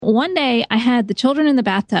one day I had the children in the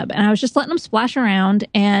bathtub and I was just letting them splash around.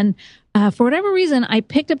 And for whatever reason, I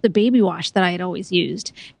picked up the baby wash that I had always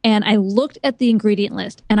used. And I looked at the ingredient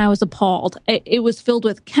list and I was appalled. It was filled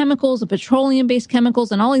with chemicals, petroleum-based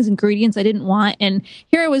chemicals, and all these ingredients I didn't want. And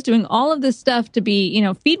here I was doing all of this stuff to be,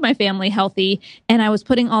 feed my family healthy. And I was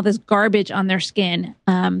putting all this garbage on their skin.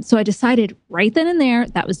 So I decided right then and there,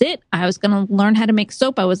 that was it. I was going to learn how to make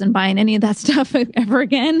soap. I wasn't buying any of that stuff ever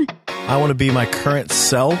again. I want to be my current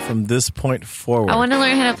self from this point forward. I want to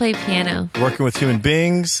learn how to play piano. Working with human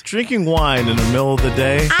beings, drinking wine in the middle of the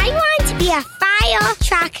day. I want to be a fire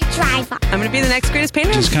truck driver. I'm going to be the next greatest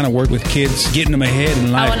painter. Just kind of work with kids, getting them ahead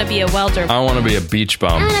in life. I want to be a welder. I want to be a beach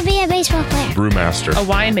bum. I want to be a baseball player. Brewmaster. A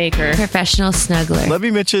winemaker. Professional snuggler. Let me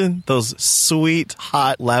mention those sweet,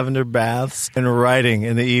 hot lavender baths and writing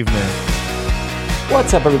in the evening.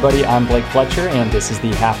 What's up, everybody? I'm Blake Fletcher, and this is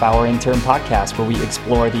the Half Hour Intern Podcast, where we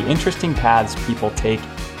explore the interesting paths people take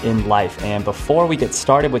in life. And before we get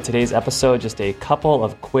started with today's episode, just a couple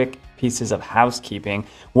of quick pieces of housekeeping.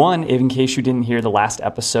 One, in case you didn't hear the last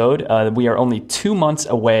episode, we are only 2 months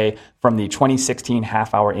away from the 2016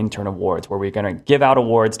 Half Hour Intern Awards, where we're going to give out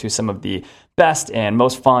awards to some of the best and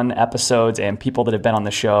most fun episodes and people that have been on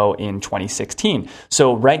the show in 2016.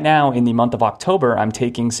 So right now in the month of October, I'm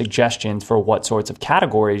taking suggestions for what sorts of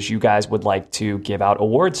categories you guys would like to give out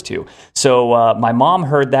awards to. So my mom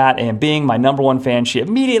heard that, and being my number one fan, she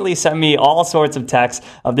immediately sent me all sorts of texts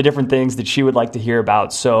of the different things that she would like to hear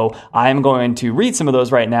about. So I'm going to read some of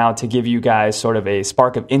those right now to give you guys sort of a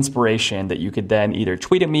spark of inspiration that you could then either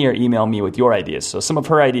tweet at me or email me with your ideas. So some of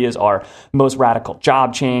her ideas are most radical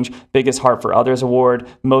job change, biggest heart for others award,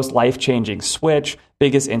 most life-changing switch,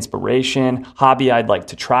 biggest inspiration, hobby I'd like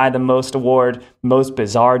to try the most award, most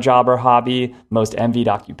bizarre job or hobby, most envied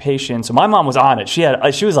occupation. So my mom was on it. She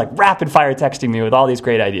was like rapid fire texting me with all these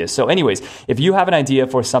great ideas. So anyways, if you have an idea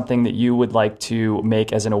for something that you would like to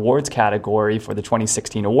make as an awards category for the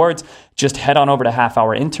 2016 awards, just head on over to Half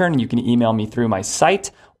Hour Intern and you can email me through my site,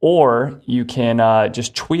 or you can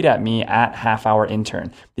just tweet at me at Half Hour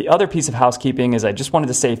Intern. The other piece of housekeeping is I just wanted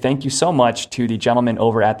to say thank you so much to the gentlemen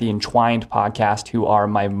over at the Entwined podcast who are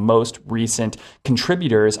my most recent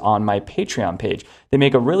contributors on my Patreon page. They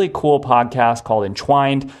make a really cool podcast called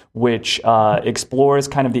Entwined, which explores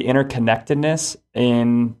kind of the interconnectedness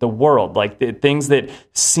in the world, like the things that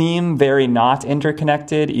seem very not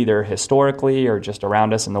interconnected, either historically or just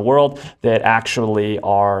around us in the world, that actually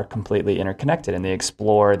are completely interconnected, and they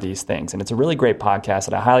explore these things. And it's a really great podcast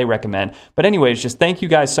that I highly recommend. But anyways, just thank you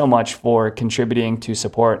guys so much for contributing to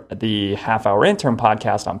support the Half Hour Intern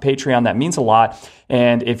podcast on Patreon. That means a lot.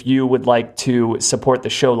 And if you would like to support the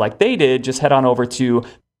show like they did, just head on over to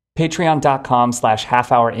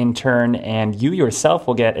patreon.com/halfhourintern, and you yourself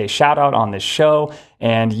will get a shout out on this show,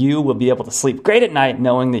 and you will be able to sleep great at night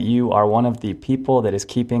knowing that you are one of the people that is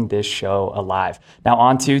keeping this show alive. Now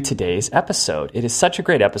on to today's episode. It is such a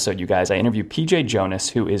great episode, you guys. I interviewed PJ Jonas,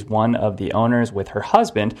 who is one of the owners with her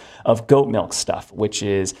husband of Goat Milk Stuff, which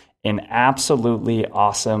is an absolutely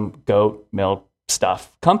awesome goat milk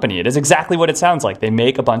stuff company. It is exactly what it sounds like. They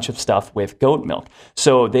make a bunch of stuff with goat milk.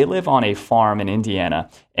 So they live on a farm in Indiana,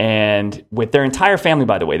 and with their entire family,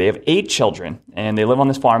 by the way, they have 8 children, and they live on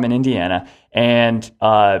this farm in Indiana. And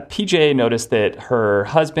PJ noticed that her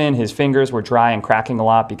husband, his fingers were dry and cracking a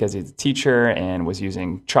lot because he's a teacher and was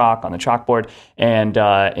using chalk on the chalkboard.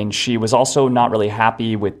 And she was also not really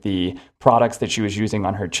happy with the products that she was using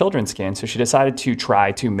on her children's skin. So she decided to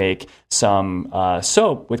try to make some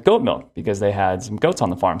soap with goat milk because they had some goats on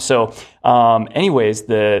the farm. So anyways,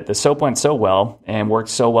 the soap went so well and worked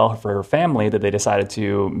so well for her family that they decided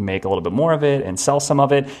to make a little bit more of it and sell some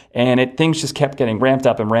of it. And things just kept getting ramped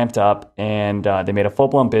up. And they made a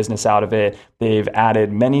full-blown business out of it. They've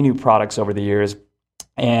added many new products over the years.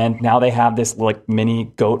 And now they have this like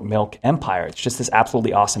mini goat milk empire. It's just this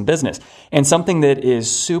absolutely awesome business. And something that is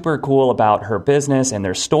super cool about her business and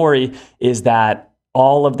their story is that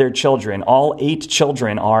all of their children, all 8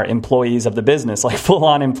 children, are employees of the business, like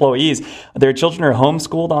full-on employees. Their children are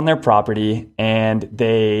homeschooled on their property, and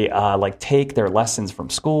they take their lessons from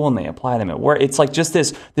school and they apply them at work. It's like just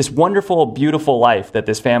this wonderful, beautiful life that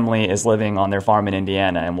this family is living on their farm in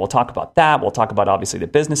Indiana. And we'll talk about that. We'll talk about obviously the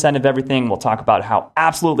business end of everything. We'll talk about how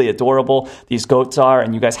absolutely adorable these goats are.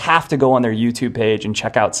 And you guys have to go on their YouTube page and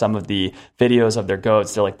check out some of the videos of their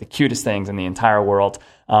goats. They're like the cutest things in the entire world.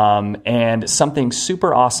 And something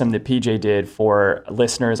super awesome that PJ did for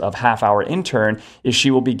listeners of Half Hour Intern is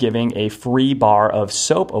she will be giving a free bar of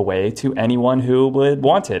soap away to anyone who would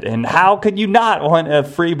want it. And how could you not want a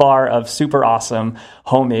free bar of super awesome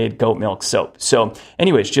homemade goat milk soap? So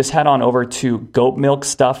anyways, just head on over to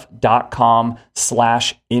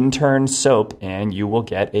goatmilkstuff.com/intern soap and you will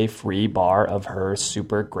get a free bar of her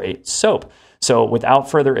super great soap. So without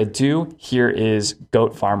further ado, here is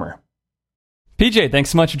Goat Farmer. PJ, thanks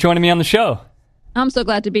so much for joining me on the show. I'm so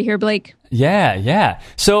glad to be here, Blake. Yeah.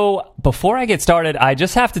 So before I get started, I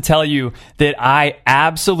just have to tell you that I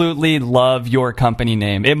absolutely love your company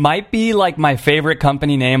name. It might be like my favorite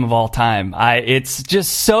company name of all time. It's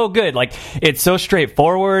just so good. Like, it's so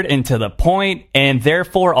straightforward and to the point, and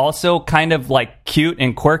therefore also kind of like cute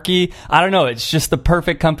and quirky. I don't know. It's just the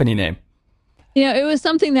perfect company name. You know, it was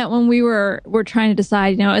something that when we were trying to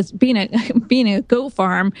decide, you know, as being a goat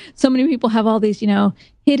farm, so many people have all these, you know,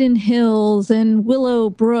 Hidden Hills and Willow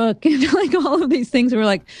Brook and like all of these things. We were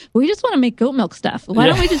like, we just want to make goat milk stuff. Why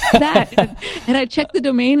don't we just do that? And I checked the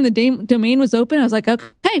domain and the domain was open. I was like,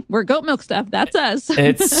 okay, we're goat milk stuff. That's us.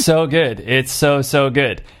 It's so good. It's so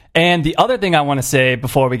good. And the other thing I want to say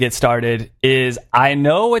before we get started is I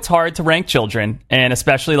know it's hard to rank children, and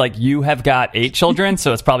especially like you have got 8 children,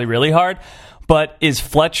 so it's probably really hard. But is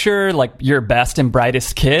Fletcher like your best and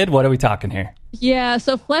brightest kid? What are we talking here? Yeah,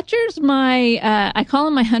 so Fletcher's my, I call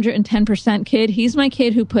him my 110% kid. He's my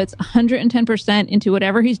kid who puts 110% into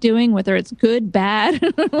whatever he's doing, whether it's good, bad,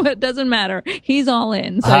 it doesn't matter. He's all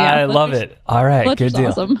in. So, yeah, I love it. All right, Fletcher's good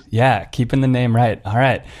deal. Awesome. Yeah, keeping the name right. All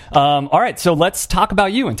right, so let's talk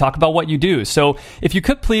about you and talk about what you do. So if you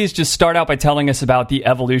could please just start out by telling us about the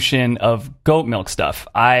evolution of goat milk stuff.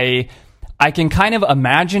 I can kind of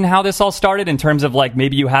imagine how this all started in terms of like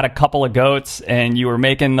maybe you had a couple of goats and you were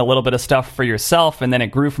making a little bit of stuff for yourself and then it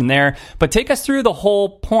grew from there. But take us through the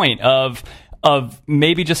whole point of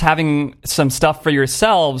maybe just having some stuff for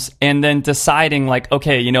yourselves and then deciding like,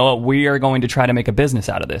 okay, you know what, we are going to try to make a business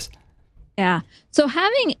out of this. Yeah. So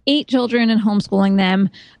having 8 children and homeschooling them,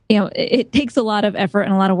 you know, it takes a lot of effort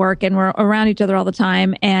and a lot of work, and we're around each other all the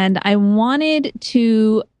time. And I wanted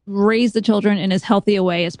to raise the children in as healthy a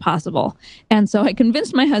way as possible. And so I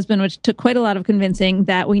convinced my husband, which took quite a lot of convincing,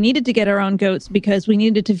 that we needed to get our own goats because we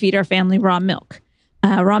needed to feed our family raw milk.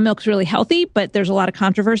 Raw milk's really healthy, but there's a lot of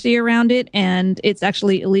controversy around it, and it's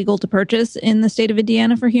actually illegal to purchase in the state of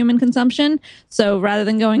Indiana for human consumption. So rather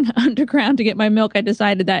than going underground to get my milk, I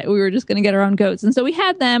decided that we were just going to get our own goats. And so we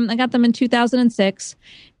had them. I got them in 2006,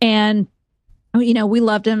 and you know, we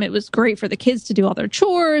loved them. It was great for the kids to do all their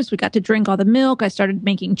chores. We got to drink all the milk. I started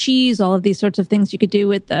making cheese, all of these sorts of things you could do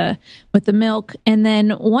with the milk. And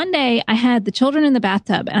then one day I had the children in the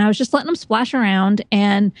bathtub and I was just letting them splash around.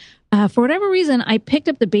 And for whatever reason, I picked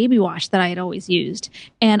up the baby wash that I had always used.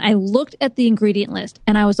 And I looked at the ingredient list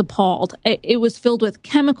and I was appalled. It was filled with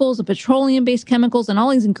chemicals, petroleum-based chemicals, and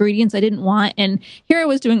all these ingredients I didn't want. And here I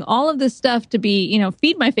was doing all of this stuff to be, you know,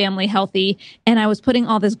 feed my family healthy. And I was putting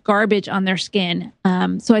all this garbage on their skin.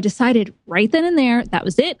 So I decided right then and there, that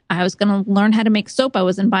was it. I was going to learn how to make soap. I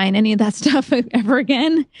wasn't buying any of that stuff ever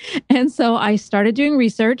again. And so I started doing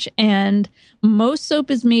research, and most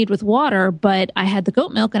soap is made with water, but I had the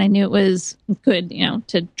goat milk and I knew it was good, you know,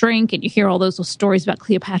 to drink. And you hear all those stories about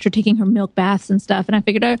Cleopatra taking her milk baths and stuff. And I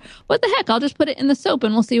figured, what the heck? I'll just put it in the soap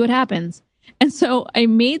and we'll see what happens. And so I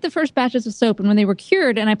made the first batches of soap, and when they were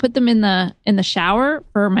cured and I put them in the shower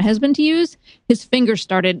for my husband to use, his fingers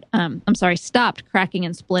stopped cracking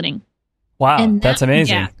and splitting. Wow, and that's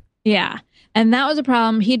amazing. Yeah. And that was a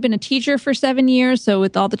problem. He'd been a teacher for 7 years. So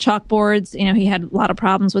with all the chalkboards, you know, he had a lot of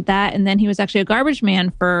problems with that. And then he was actually a garbage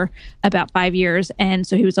man for about 5 years. And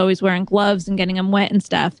so he was always wearing gloves and getting them wet and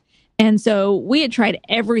stuff. And so we had tried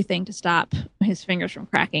everything to stop his fingers from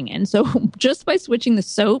cracking. And so just by switching the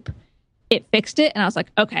soap, it fixed it. And I was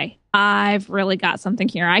like, okay, I've really got something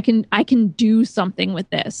here. I can do something with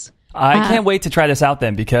this. I can't wait to try this out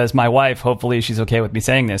then, because my wife, hopefully she's okay with me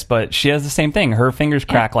saying this, but she has the same thing. Her fingers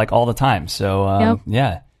crack like all the time. So,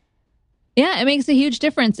 yeah. Yeah, it makes a huge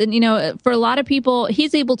difference. And, you know, for a lot of people,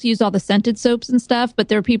 he's able to use all the scented soaps and stuff, but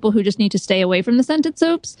there are people who just need to stay away from the scented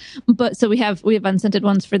soaps. But so we have unscented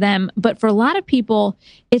ones for them. But for a lot of people,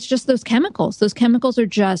 it's just those chemicals. Those chemicals are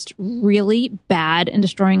just really bad and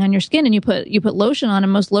destroying on your skin. And you put lotion on,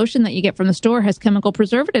 and most lotion that you get from the store has chemical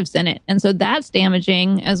preservatives in it. And so that's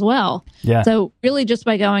damaging as well. Yeah. So really just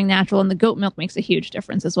by going natural, and the goat milk makes a huge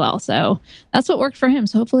difference as well. So that's what worked for him.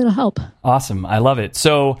 So hopefully it'll help. Awesome. I love it.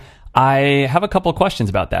 So I have a couple of questions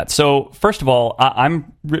about that. So first of all,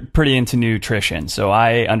 I'm pretty into nutrition, so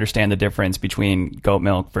I understand the difference between goat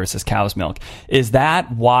milk versus cow's milk. Is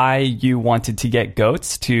that why you wanted to get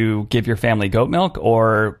goats, to give your family goat milk,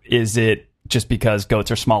 or is it just because goats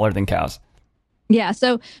are smaller than cows? Yeah,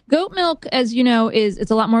 so goat milk, as you know,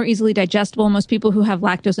 it's a lot more easily digestible. Most people who have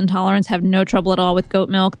lactose intolerance have no trouble at all with goat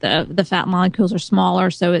milk. The fat molecules are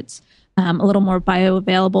smaller, so it's a little more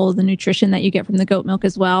bioavailable, the nutrition that you get from the goat milk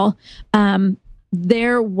as well.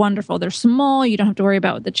 They're wonderful. They're small. You don't have to worry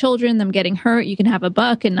about the children, them getting hurt. You can have a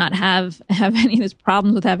buck and not have any of those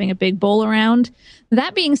problems with having a big bowl around.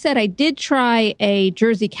 That being said, I did try a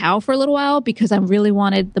Jersey cow for a little while because I really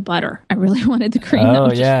wanted the butter. I really wanted the cream that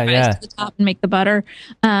would just rise to the top and make the butter.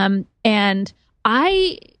 And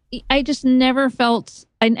I just never felt,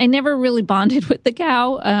 I never really bonded with the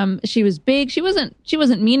cow. She was big. She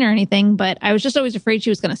wasn't mean or anything, but I was just always afraid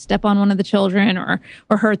she was going to step on one of the children or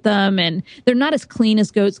hurt them. And they're not as clean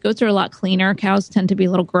as goats. Goats are a lot cleaner. Cows tend to be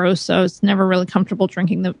a little gross. So it's never really comfortable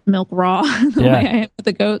drinking the milk raw the way I am with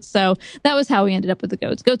the goats. So that was how we ended up with the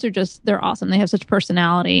goats. Goats are they're awesome. They have such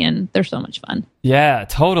personality and they're so much fun. Yeah,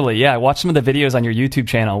 totally. Yeah. I watched some of the videos on your YouTube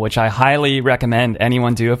channel, which I highly recommend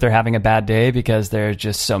anyone do if they're having a bad day, because there's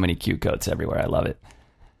just so many cute goats everywhere. I love it.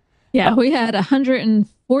 Yeah, we had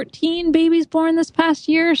 114 babies born this past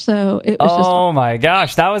year, so it was Oh my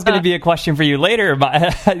gosh, that was going to be a question for you later.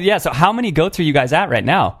 Yeah, so how many goats are you guys at right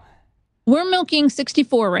now? We're milking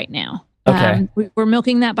 64 right now. Okay. We're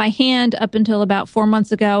milking that by hand up until about 4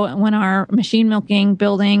 months ago when our machine milking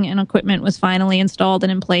building and equipment was finally installed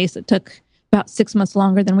and in place. It took about 6 months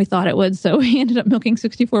longer than we thought it would, so we ended up milking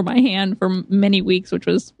 64 by hand for many weeks, which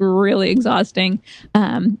was really exhausting.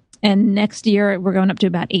 And next year we're going up to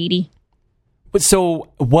about 80. So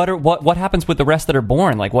what happens with the rest that are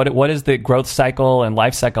born? Like what is the growth cycle and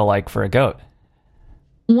life cycle like for a goat?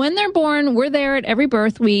 When they're born, we're there at every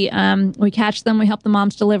birth. We catch them. We help the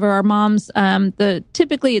moms deliver. Our moms,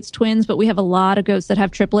 typically it's twins, but we have a lot of goats that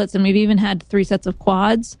have triplets, and we've even had 3 sets of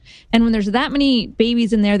quads. And when there's that many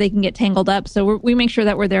babies in there, they can get tangled up. So we make sure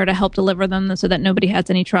that we're there to help deliver them so that nobody has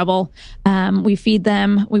any trouble. We feed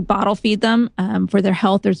them. We bottle feed them for their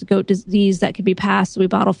health. There's a goat disease that could be passed, so we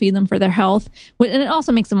bottle feed them for their health. And it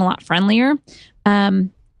also makes them a lot friendlier.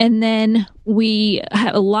 And then we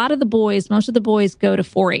have a lot of the boys, most of the boys go to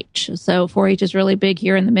 4-H. So 4-H is really big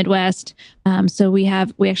here in the Midwest. So we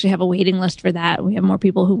actually have a waiting list for that. We have more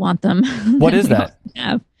people who want them. What is that?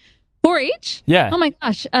 4-H? Yeah. Oh my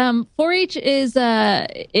gosh. 4-H is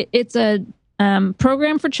it's a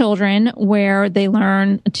program for children where they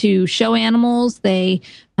learn to show animals. They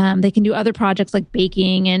can do other projects like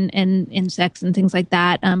baking and insects and things like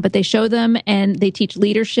that. But they show them and they teach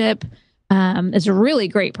leadership. It's a really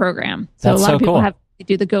great program. So That's a lot so of people cool. they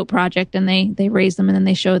do the goat project and they raise them and then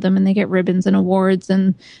they show them and they get ribbons and awards.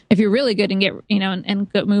 And if you're really good and get,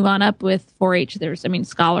 and go, move on up with 4-H, there's,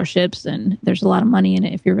 scholarships and there's a lot of money in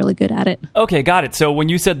it if you're really good at it. Okay, got it. So when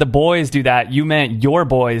you said the boys do that, you meant your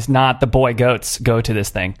boys, not the boy goats, go to this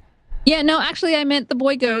thing. Yeah, no, actually, I meant the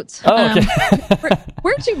boy goats. Oh, okay.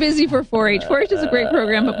 We're too busy for 4-H. 4-H is a great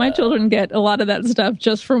program, but my children get a lot of that stuff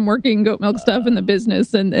just from working goat milk stuff in the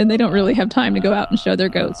business, and they don't really have time to go out and show their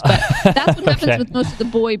goats. But that's what happens with most of the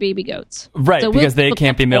boy baby goats. Right, so because they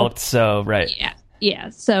can't be milked, so, right. Yeah.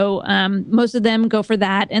 So most of them go for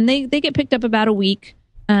that, and they get picked up about a week.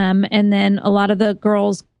 And then a lot of the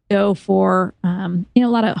girls go for,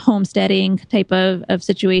 a lot of homesteading type of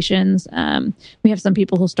situations. We have some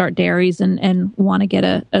people who start dairies and want to get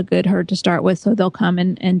a good herd to start with, so they'll come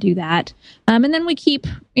and do that. And then we keep,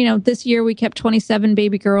 this year we kept 27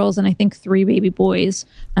 baby girls and I think 3 baby boys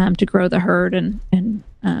to grow the herd and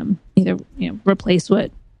either, replace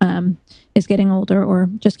what is getting older or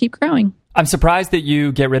just keep growing. I'm surprised that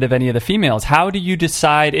you get rid of any of the females. How do you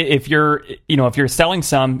decide if you're selling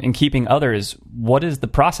some and keeping others? What is the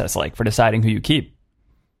process like for deciding who you keep?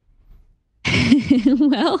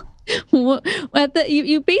 Well,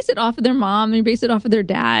 you base it off of their mom and you base it off of their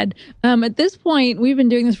dad. At this point, we've been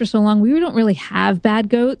doing this for so long, we don't really have bad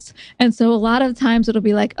goats. And so a lot of times it'll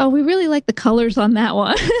be like, oh, we really like the colors on that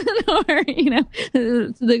one. Or,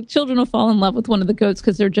 the children will fall in love with one of the goats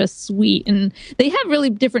because they're just sweet. And they have really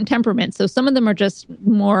different temperaments. So some of them are just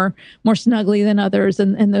more snuggly than others,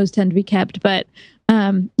 and those tend to be kept. But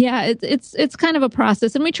it's kind of a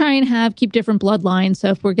process, and we try and keep different bloodlines. So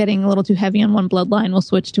if we're getting a little too heavy on one bloodline, we'll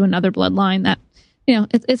switch to another bloodline. That,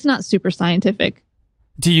 it's not super scientific.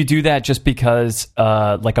 Do you do that just because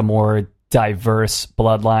like a more diverse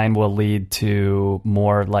bloodline will lead to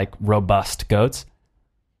more like robust goats?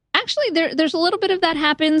 Actually, there's a little bit of that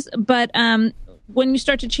happens, but when you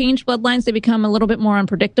start to change bloodlines, they become a little bit more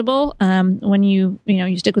unpredictable. When you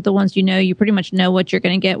stick with the ones you pretty much know what you're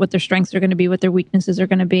going to get, what their strengths are going to be, what their weaknesses are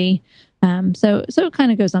going to be. So it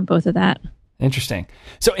kind of goes on both of that. Interesting.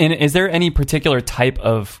 So, is there any particular type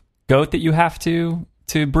of goat that you have to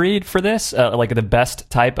breed for this? Like the best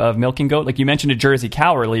type of milking goat? Like you mentioned a Jersey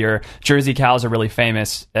cow earlier. Jersey cows are really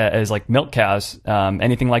famous as like milk cows.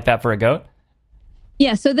 Anything like that for a goat?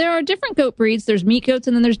 Yeah, so there are different goat breeds. There's meat goats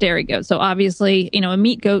and then there's dairy goats. So obviously, a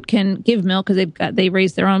meat goat can give milk because they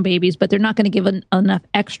raise their own babies, but they're not going to give enough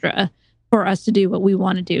extra for us to do what we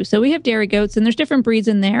want to do. So we have dairy goats, and there's different breeds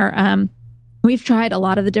in there. We've tried a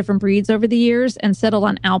lot of the different breeds over the years and settled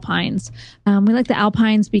on Alpines. We like the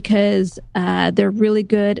Alpines because they're really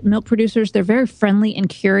good milk producers. They're very friendly and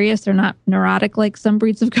curious. They're not neurotic like some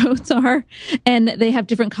breeds of goats are, and they have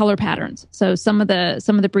different color patterns. So some of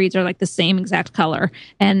the breeds are like the same exact color.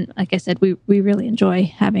 And like I said, we really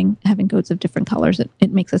enjoy having goats of different colors.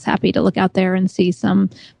 It makes us happy to look out there and see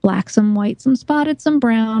some black, some white, some spotted, some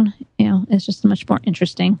brown. It's just much more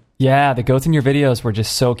interesting. Yeah, the goats in your videos were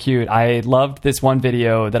just so cute. I loved this one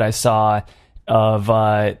video that I saw of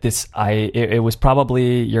this. It was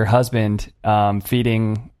probably your husband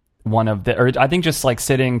feeding one of the, or I think just like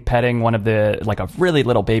sitting petting one of the, like a really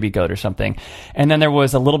little baby goat or something. And then there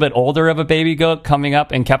was a little bit older of a baby goat coming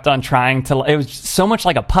up and kept on trying to, it was so much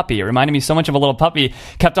like a puppy. It reminded me so much of a little puppy,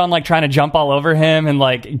 kept on like trying to jump all over him and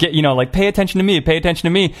like get, like pay attention to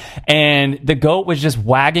me. And the goat was just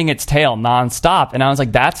wagging its tail nonstop. And I was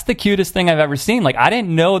like, that's the cutest thing I've ever seen. Like, I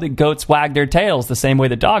didn't know that goats wag their tails the same way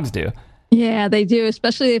that dogs do. Yeah, they do,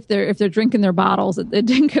 especially if they're drinking their bottles. It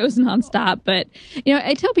goes nonstop. But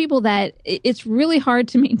I tell people that it's really hard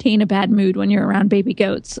to maintain a bad mood when you're around baby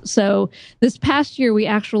goats. So this past year, we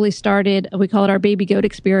actually started, we call it our baby goat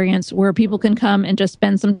experience, where people can come and just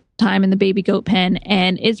spend some time in the baby goat pen.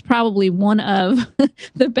 And it's probably one of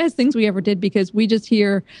the best things we ever did, because we just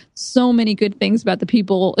hear so many good things about the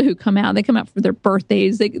people who come out. They come out for their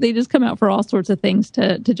birthdays. They just come out for all sorts of things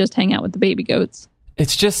to just hang out with the baby goats.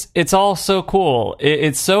 It's all so cool.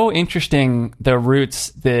 It's so interesting, the routes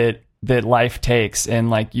that life takes, and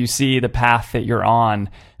like you see the path that you're on,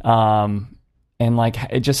 and like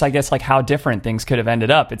it just, I guess, like how different things could have ended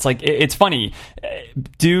up. It's like it's funny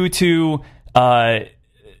due to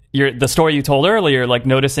the story you told earlier, like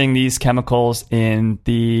noticing these chemicals in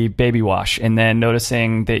the baby wash, and then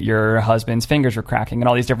noticing that your husband's fingers were cracking and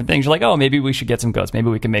all these different things. You're like, oh, maybe we should get some goats. Maybe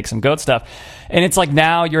we can make some goat stuff. And it's like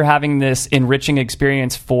now you're having this enriching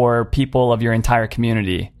experience for people of your entire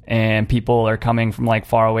community, and people are coming from like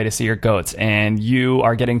far away to see your goats, and you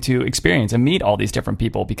are getting to experience and meet all these different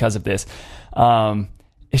people because of this.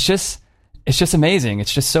 It's just amazing.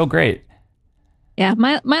 It's just so great. Yeah,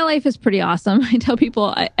 my life is pretty awesome. I tell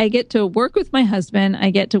people I get to work with my husband.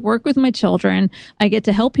 I get to work with my children. I get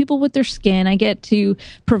to help people with their skin. I get to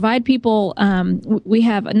provide people. We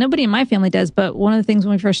have, nobody in my family does, but one of the things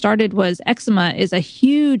when we first started was eczema is a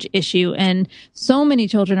huge issue, and so many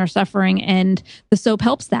children are suffering, and the soap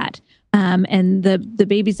helps that. And the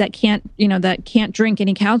babies that can't drink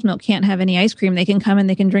any cow's milk, can't have any ice cream, they can come and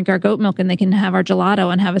they can drink our goat milk, and they can have our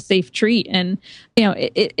gelato and have a safe treat. And,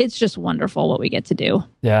 it's just wonderful what we get to do.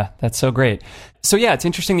 Yeah, that's so great. So yeah, it's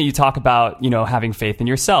interesting that you talk about, having faith in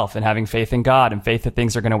yourself and having faith in God and faith that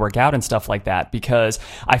things are going to work out and stuff like that, because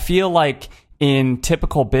I feel like in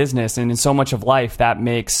typical business and in so much of life, that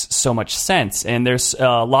makes so much sense. And there's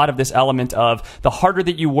a lot of this element of the harder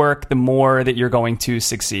that you work, the more that you're going to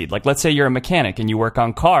succeed. Like, let's say you're a mechanic and you work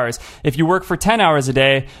on cars. If you work for 10 hours a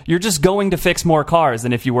day, you're just going to fix more cars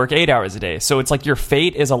than if you work 8 hours a day. So it's like your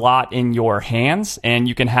fate is a lot in your hands, and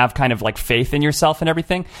you can have kind of like faith in yourself and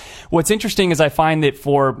everything. What's interesting is I find that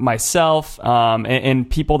for myself and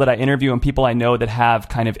people that I interview and people I know that have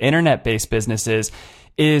kind of internet-based businesses,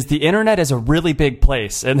 is the internet is a really big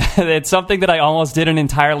place. And it's something that I almost didn't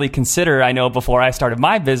entirely consider, I know, before I started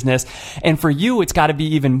my business. And for you, it's got to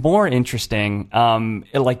be even more interesting.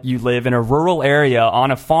 Like you live in a rural area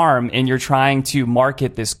on a farm, and you're trying to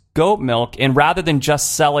market this goat milk. And rather than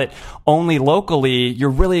just sell it only locally, you're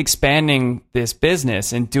really expanding this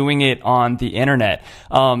business and doing it on the internet.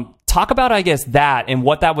 Talk about, I guess, that and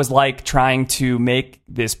what that was like trying to make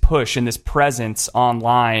this push and this presence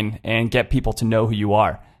online and get people to know who you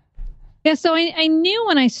are. Yeah, so I knew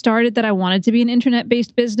when I started that I wanted to be an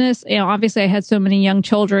internet-based business. Obviously I had so many young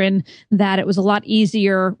children that it was a lot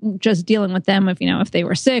easier just dealing with them if they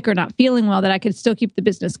were sick or not feeling well, that I could still keep the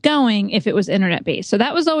business going if it was internet-based. So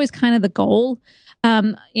that was always kind of the goal.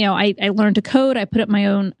 I learned to code. I put up my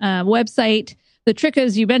own website. the trick,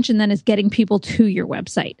 as you mentioned, then is getting people to your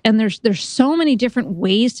website. And there's so many different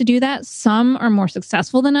ways to do that. Some are more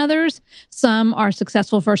successful than others. Some are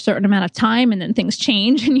successful for a certain amount of time, and then things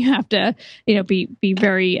change, and you have to, be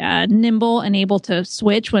very nimble and able to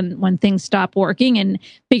switch when things stop working, and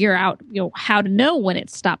figure out how to know when it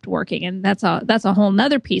stopped working. And that's a whole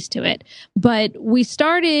nother piece to it. But we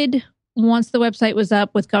started, once the website was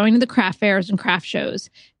up, with going to the craft fairs and craft shows.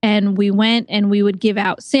 And we went and we would give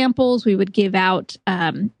out samples. We would give out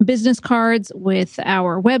business cards with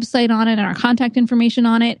our website on it and our contact information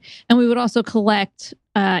on it. And we would also collect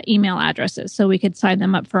email addresses so we could sign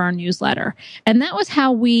them up for our newsletter. And that was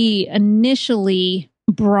how we initially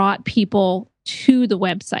brought people to the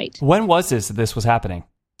website. When was this was happening?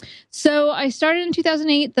 So I started in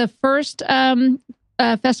 2008. The first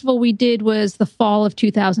festival we did was the fall of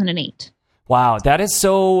 2008. Wow, that is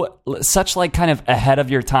such like kind of ahead of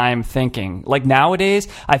your time thinking. Like nowadays,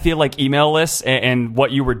 I feel like email lists and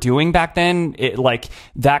what you were doing back then, like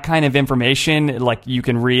that kind of information, like you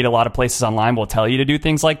can read a lot of places online will tell you to do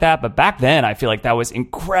things like that. But back then, I feel like that was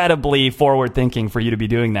incredibly forward thinking for you to be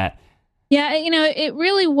doing that. Yeah, it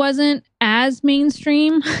really wasn't as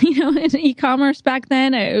mainstream, in e-commerce back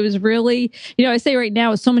then. It was really, I say right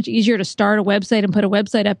now it's so much easier to start a website and put a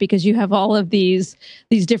website up because you have all of these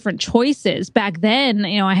different choices. Back then,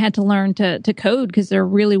 I had to learn to code because there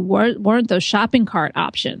really weren't those shopping cart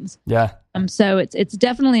options. Yeah. So it's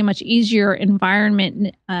definitely a much easier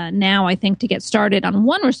environment now, I think, to get started on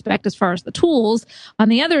one respect as far as the tools. On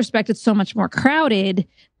the other respect, it's so much more crowded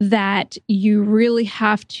that you really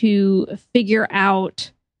have to figure out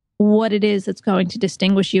what it is that's going to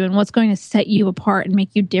distinguish you and what's going to set you apart and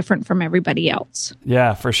make you different from everybody else.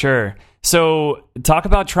 Yeah, for sure. So talk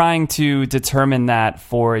about trying to determine that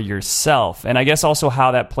for yourself. And I guess also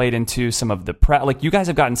how that played into some of the press. Like you guys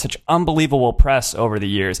have gotten such unbelievable press over the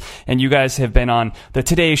years, and you guys have been on the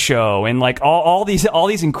Today Show and like all these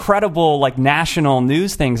incredible like national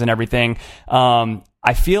news things and everything.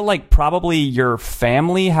 I feel like probably your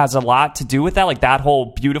family has a lot to do with that, like that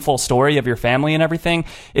whole beautiful story of your family and everything.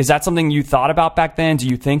 Is that something you thought about back then? Do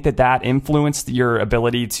you think that influenced your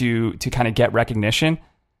ability to kind of get recognition?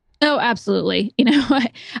 Oh, absolutely.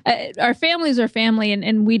 Our families are family,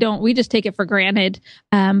 and we just take it for granted.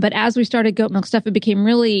 But as we started Goat Milk Stuff, it became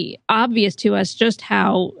really obvious to us just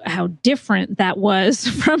how different that was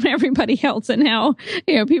from everybody else, and how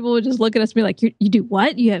people would just look at us and be like, "You do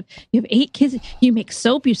what? You have 8 kids. You make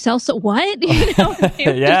soap. You sell soap. What?"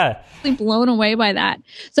 Yeah, just blown away by that.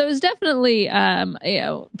 So it's definitely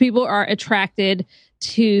people are attracted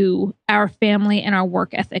to our family and our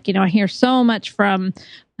work ethic. I hear so much from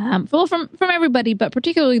everybody, but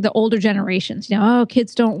particularly the older generations.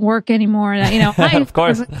 Kids don't work anymore. I of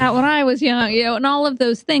course that when I was young. And all of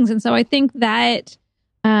those things. And so I think that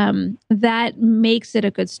that makes it a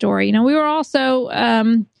good story. We were also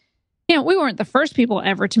we weren't the first people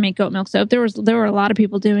ever to make goat milk soap. There were a lot of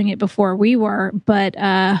people doing it before we were, but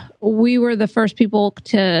we were the first people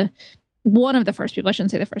to. One of the first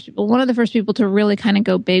people to really kind of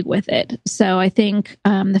go big with it. So I think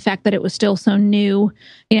the fact that it was still so new,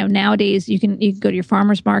 nowadays you can go to your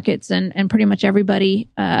farmers markets and pretty much everybody,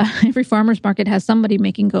 every farmers market has somebody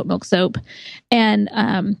making goat milk soap. And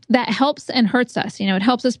that helps and hurts us. It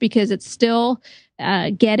helps us because it's still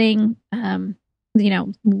getting,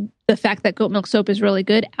 the fact that goat milk soap is really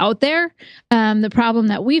good out there. The problem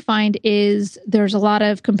that we find is there's a lot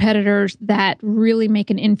of competitors that really make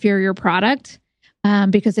an inferior product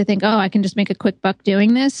because they think, I can just make a quick buck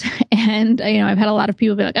doing this. And, I've had a lot of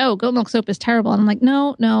people be like, goat milk soap is terrible. And I'm like,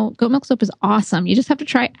 no, goat milk soap is awesome. You just have to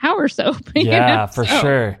try our soap. Yeah, for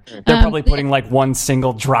sure. They're probably putting like one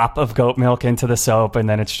single drop of goat milk into the soap, and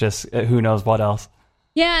then it's just who knows what else.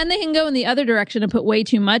 Yeah, and they can go in the other direction and put way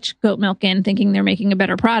too much goat milk in, thinking they're making a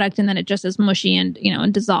better product, and then it just is mushy and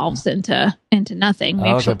and dissolves into nothing.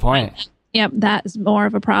 Good point. Yep, that is more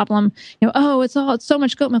of a problem. It's so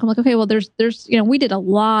much goat milk. I'm like, okay, well, there's we did a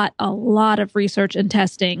lot of research and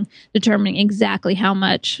testing, determining exactly how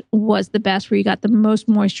much was the best, where you got the most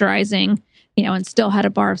moisturizing, and still had a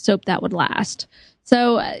bar of soap that would last.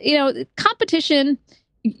 So, competition.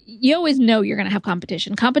 You always know you're going to have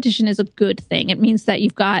competition. Competition is a good thing. It means that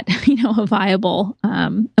you've got, a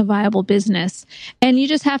viable business, and you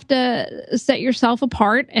just have to set yourself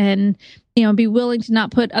apart and, be willing to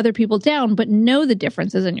not put other people down, but know the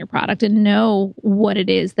differences in your product and know what it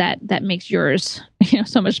is that makes yours,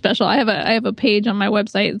 so much special. I have a page on my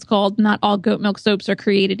website. It's called "Not All Goat Milk Soaps Are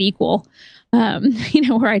Created Equal."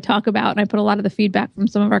 Where I talk about, and I put a lot of the feedback from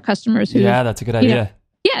some of our customers who, that's a good idea.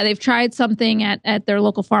 yeah, they've tried something at their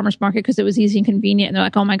local farmer's market because it was easy and convenient. And they're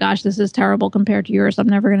like, oh my gosh, this is terrible compared to yours. I'm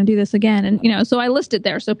never going to do this again. And, so I list it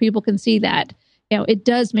there so people can see that, it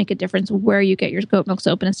does make a difference where you get your goat milk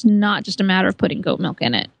soap. And it's not just a matter of putting goat milk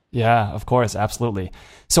in it. Yeah, of course. Absolutely.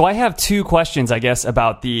 So I have two questions, I guess,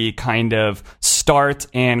 about the kind of start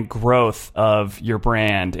and growth of your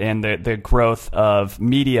brand and the growth of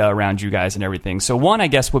media around you guys and everything. So one, I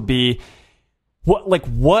guess, would be,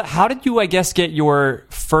 how did you, I guess, get your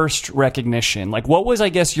first recognition? Like, what was, I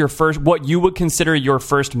guess, what you would consider your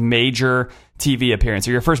first major TV appearance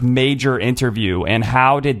or your first major interview, and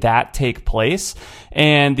how did that take place?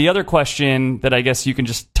 And the other question that I guess you can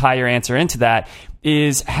just tie your answer into that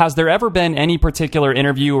is, has there ever been any particular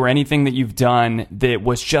interview or anything that you've done that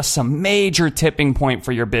was just some major tipping point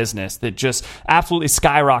for your business that just absolutely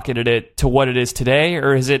skyrocketed it to what it is today?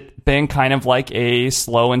 Or has it been kind of like a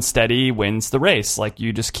slow and steady wins the race? Like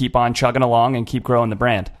you just keep on chugging along and keep growing the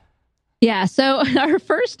brand? Yeah. So our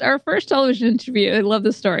first television interview, I love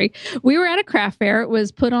this story. We were at a craft fair. It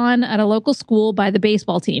was put on at a local school by the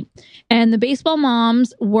baseball team. And the baseball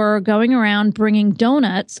moms were going around bringing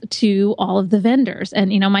donuts to all of the vendors.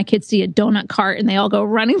 And, my kids see a donut cart and they all go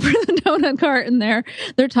running for the donut cart. And they're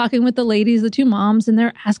talking with the ladies, the two moms, and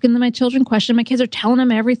they're asking my children questions. My kids are telling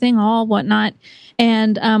them everything, all whatnot.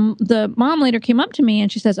 And the mom later came up to me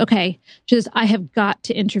and she says, okay, I have got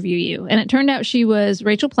to interview you. And it turned out she was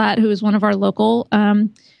Rachel Platt, who is one of our local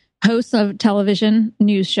hosts of television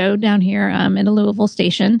news show down here in a Louisville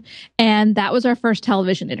station. And that was our first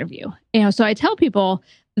television interview. So I tell people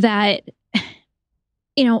that,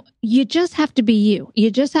 you just have to be you.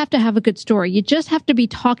 You just have to have a good story. You just have to be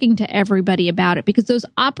talking to everybody about it, because those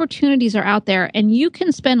opportunities are out there and you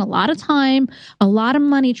can spend a lot of time, a lot of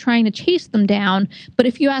money trying to chase them down. But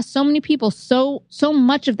if you ask so many people, so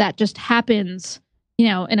much of that just happens, in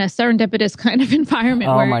a serendipitous kind of environment.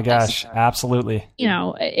 Oh my gosh, absolutely.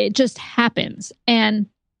 It just happens. And,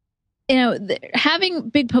 having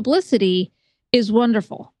big publicity is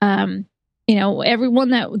wonderful. The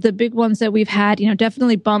big ones that we've had,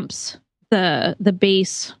 definitely bumps the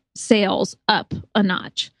base sales up a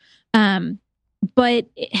notch. But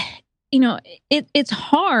it's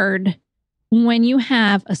hard when you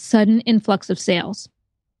have a sudden influx of sales.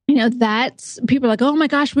 That's, people are like, oh my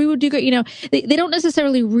gosh, we would do good. They don't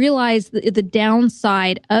necessarily realize the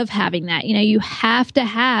downside of having that. You have to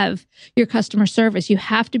have your customer service. You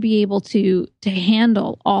have to be able to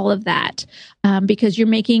handle all of that, because you're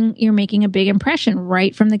making a big impression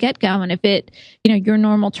right from the get-go. And if your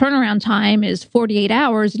normal turnaround time is 48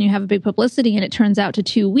 hours and you have a big publicity and it turns out to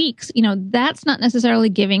 2 weeks, that's not necessarily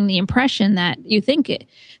giving the impression that you think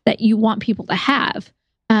that you want people to have.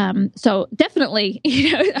 So definitely,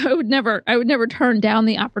 I would never turn down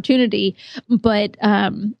the opportunity, but,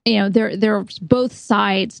 there's both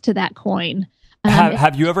sides to that coin.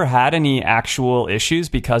 Have you ever had any actual issues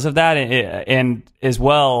because of that? And as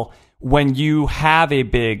well, when you have a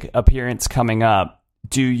big appearance coming up,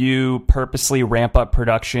 do you purposely ramp up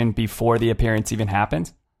production before the appearance even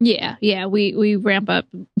happens? Yeah. We ramp up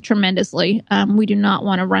tremendously. We do not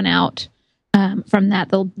want to run out. From that,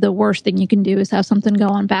 the worst thing you can do is have something go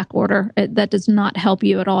on back order. That does not help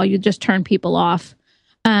you at all. You just turn people off.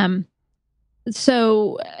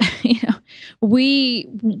 So,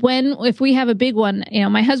 if we have a big one,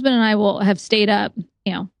 my husband and I will have stayed up,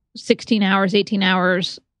 16 hours, 18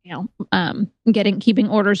 hours, keeping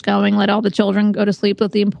orders going, let all the children go to sleep,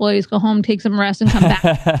 let the employees go home, take some rest and come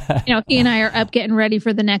back. He and I are up getting ready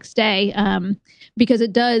for the next day, because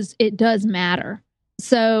it does matter.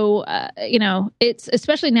 So, it's,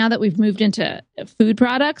 especially now that we've moved into food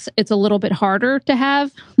products, it's a little bit harder to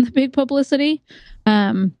have the big publicity.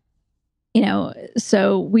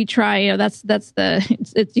 So we try, you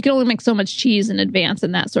can only make so much cheese in advance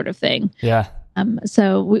and that sort of thing. Yeah.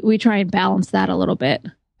 So we try and balance that a little bit.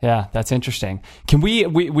 Yeah, that's interesting. Can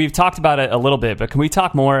we've talked about it a little bit, but can we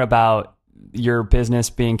talk more about your business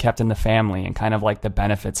being kept in the family and kind of like the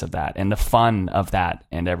benefits of that and the fun of that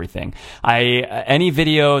and everything? Any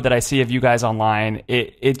video that I see of you guys online,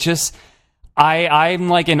 I'm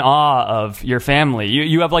like in awe of your family.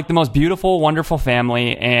 You have like the most beautiful, wonderful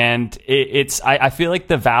family, and I feel like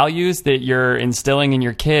the values that you're instilling in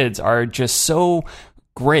your kids are just so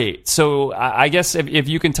great. So I guess if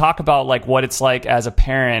you can talk about like what it's like as a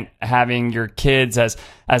parent having your kids as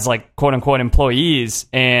like quote unquote employees,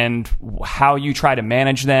 and how you try to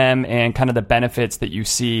manage them and kind of the benefits that you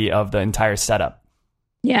see of the entire setup.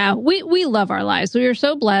 Yeah, we love our lives. We are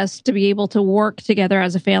so blessed to be able to work together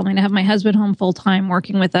as a family and to have my husband home full time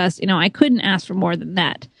working with us. I couldn't ask for more than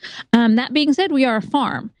that. That being said, we are a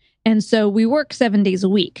farm. And so we work 7 days a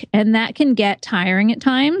week, and that can get tiring at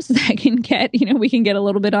times. That can get, we can get a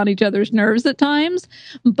little bit on each other's nerves at times.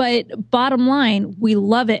 But bottom line, we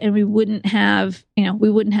love it, and we wouldn't have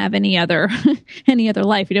any other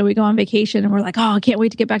life. We go on vacation and we're like, oh, I can't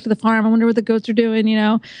wait to get back to the farm. I wonder what the goats are doing,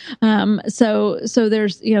 So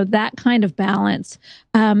there's, that kind of balance.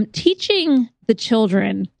 Teaching the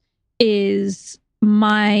children is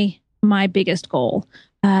my biggest goal.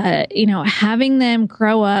 Having them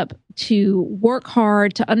grow up to work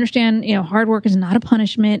hard, to understand, hard work is not a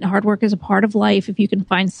punishment. Hard work is a part of life. If you can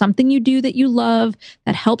find something you do that you love,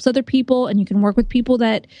 that helps other people, and you can work with people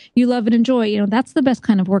that you love and enjoy, that's the best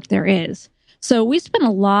kind of work there is. So we spend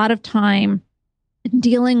a lot of time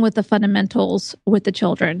dealing with the fundamentals with the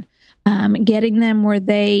children. Getting them where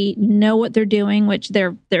they know what they're doing, which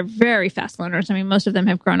they're very fast learners. I mean, most of them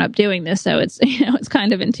have grown up doing this, so it's it's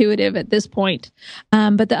kind of intuitive at this point.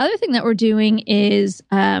 But the other thing that we're doing is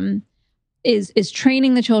training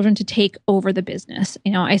the children to take over the business.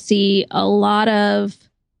 I see a lot of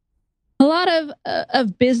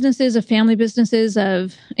businesses, of family businesses,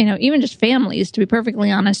 of even just families, to be perfectly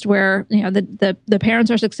honest, where the parents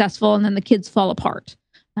are successful and then the kids fall apart.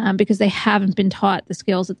 Because they haven't been taught the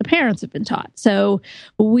skills that the parents have been taught. So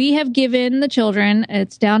we have given the children,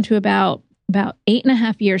 it's down to about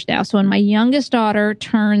 8.5 years now. So when my youngest daughter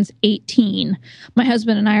turns 18, my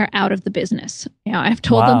husband and I are out of the business. I've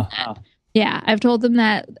told them that. Yeah, I've told them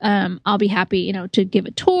that I'll be happy, to give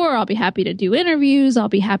a tour. I'll be happy to do interviews. I'll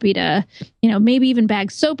be happy to, maybe even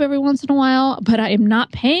bag soap every once in a while. But I am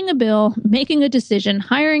not paying a bill, making a decision,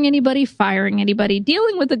 hiring anybody, firing anybody,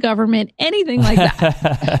 dealing with the government, anything like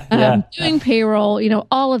that. Doing payroll,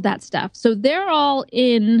 all of that stuff. So they're all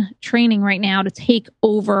in training right now to take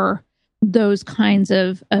over those kinds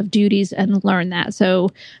of duties and learn that. So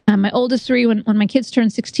my oldest three, when my kids turn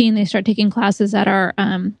 16, they start taking classes at our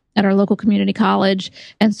local community college.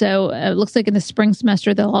 And so it looks like in the spring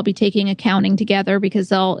semester, they'll all be taking accounting together, because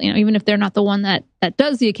they'll, even if they're not the one that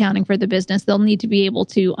does the accounting for the business, they'll need to be able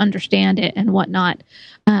to understand it and whatnot.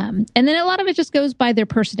 And then a lot of it just goes by their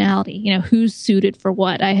personality, who's suited for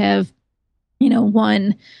what. I have,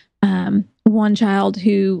 one child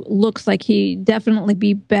who looks like he'd definitely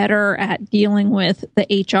be better at dealing with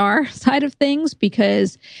the HR side of things,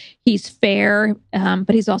 because he's fair, but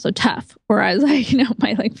he's also tough. Whereas,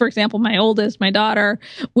 for example, my oldest, my daughter,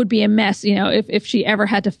 would be a mess, if she ever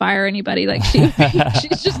had to fire anybody. Like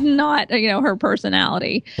she's just not, her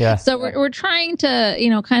personality. Yeah. So we're trying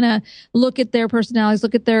to, kind of look at their personalities,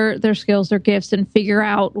 look at their skills, their gifts, and figure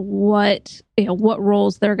out what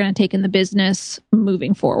roles they're going to take in the business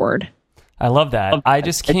moving forward. I love that. I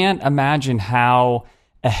just can't imagine how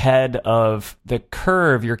ahead of the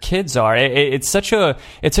curve your kids are. It's such a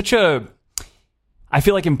I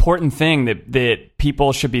feel like important thing that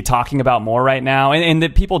people should be talking about more right now, and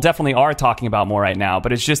that people definitely are talking about more right now.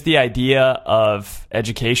 But it's just the idea of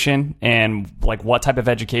education and like what type of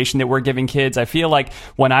education that we're giving kids. I feel like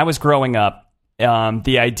when I was growing up,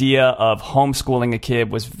 the idea of homeschooling a kid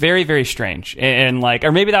was very, very strange. And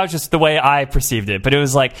or maybe that was just the way I perceived it, but it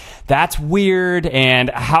was like, that's weird. And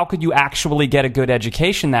how could you actually get a good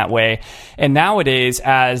education that way? And nowadays,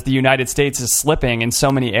 as the United States is slipping in so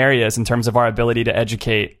many areas in terms of our ability to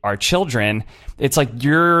educate our children, it's like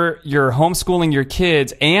you're homeschooling your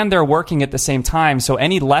kids and they're working at the same time. So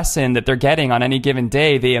any lesson that they're getting on any given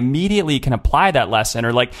day, they immediately can apply that lesson.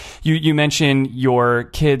 Or like you mentioned your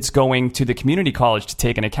kids going to the community college to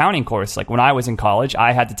take an accounting course. Like when I was in college,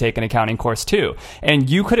 I had to take an accounting course too. And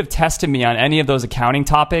you could have tested me on any of those accounting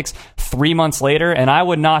topics 3 months later, and I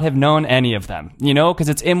would not have known any of them, because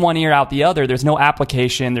it's in one ear, out the other. There's no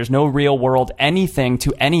application. There's no real world anything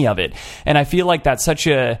to any of it. And I feel like that's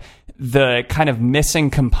the kind of missing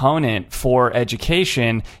component for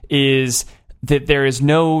education is that there is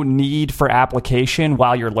no need for application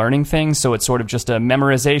while you're learning things. So it's sort of just a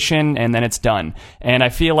memorization and then it's done. And I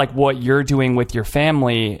feel like what you're doing with your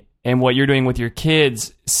family and what you're doing with your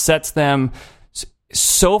kids sets them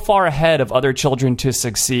so far ahead of other children to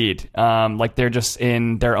succeed. Like they're just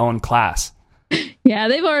in their own class. Yeah,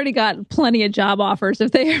 they've already got plenty of job offers.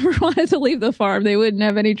 If they ever wanted to leave the farm, they wouldn't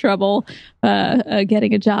have any trouble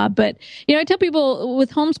getting a job. But, I tell people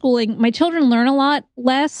with homeschooling, my children learn a lot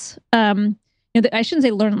less. I shouldn't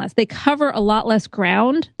say learn less. They cover a lot less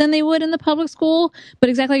ground than they would in the public school. But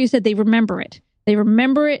exactly like you said, they remember it. They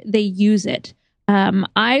remember it. They use it.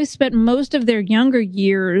 I've spent most of their younger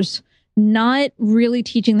years not really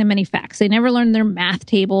teaching them any facts. They never learned their math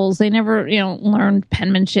tables. They never, learned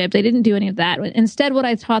penmanship. They didn't do any of that. Instead, what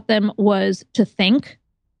I taught them was to think,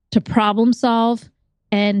 to problem solve,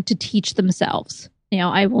 and to teach themselves.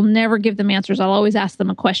 I will never give them answers. I'll always ask them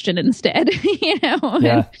a question instead,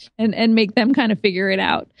 and make them kind of figure it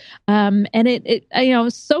out. And it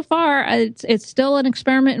so far it's still an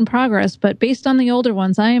experiment in progress, but based on the older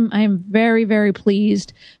ones, I am very, very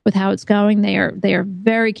pleased with how it's going. They are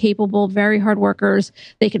very capable, very hard workers.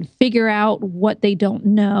 They can figure out what they don't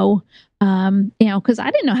know. Because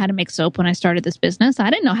I didn't know how to make soap when I started this business.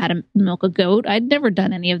 I didn't know how to milk a goat. I'd never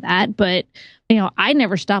done any of that, but I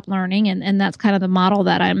never stopped learning, and that's kind of the model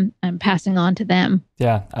that I'm passing on to them.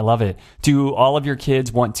 Yeah, I love it. Do all of your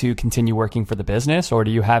kids want to continue working for the business, or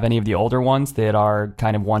do you have any of the older ones that are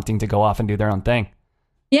kind of wanting to go off and do their own thing?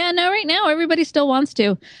 Yeah, no, right now everybody still wants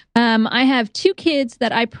to. I have 2 kids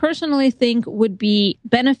that I personally think would be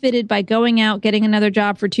benefited by going out, getting another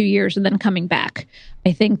job for 2 years, and then coming back.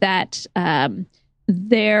 I think that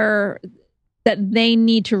they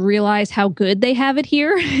need to realize how good they have it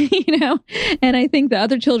here, and I think the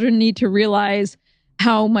other children need to realize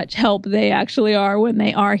how much help they actually are when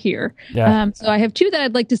they are here. Yeah. So I have 2 that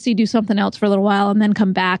I'd like to see do something else for a little while and then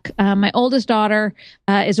come back. My oldest daughter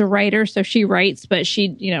is a writer, so she writes, but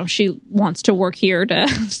she wants to work here to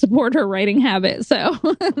support her writing habit. So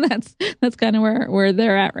that's kind of where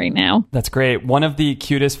they're at right now. That's great. One of the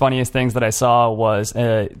cutest, funniest things that I saw was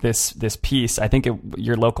this piece. I think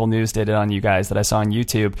your local news did it on you guys that I saw on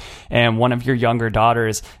YouTube. And one of your younger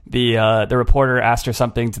daughters, the reporter asked her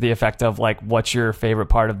something to the effect of like, "What's your favorite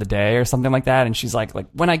part of the day?" or something like that, and she's like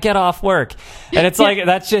when I get off work. And it's like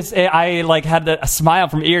that's just I like had a smile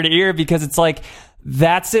from ear to ear, because it's like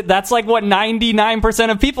that's it. That's like what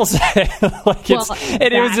 99% of people say.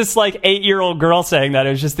 It was just like 8-year-old girl saying that.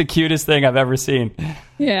 It was just the cutest thing I've ever seen.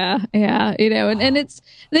 Yeah. And it's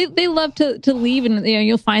they love to leave, and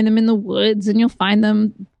you'll find them in the woods, and you'll find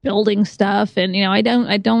them building stuff, and I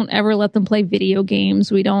don't ever let them play video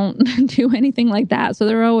games. We don't do anything like that. So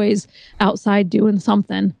they're always outside doing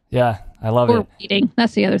something. Yeah, I love it. Or reading.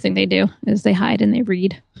 That's the other thing they do, is they hide and they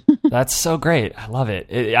read. That's so great. I love it.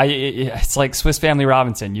 It's like Swiss Family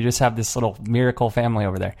Robinson. You just have this little miracle family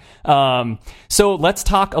over there. So let's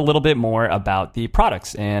talk a little bit more about the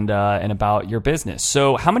products and about your business.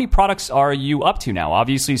 So how many products are you up to now?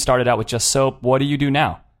 Obviously, you started out with just soap. What do you do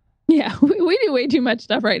now? Yeah, we do way too much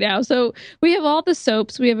stuff right now. So we have all the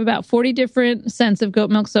soaps. We have about 40 different scents of goat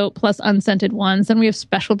milk soap plus unscented ones. And we have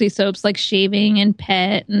specialty soaps like shaving and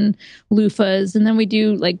pet and loofahs. And then we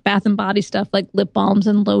do like bath and body stuff like lip balms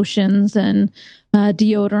and lotions and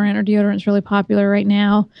deodorant. Our deodorant's really popular right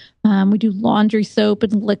now. We do laundry soap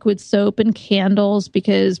and liquid soap and candles,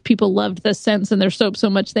 because people loved the scents in their soap so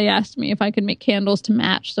much they asked me if I could make candles to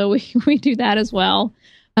match. So we do that as well.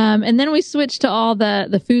 And then we switch to all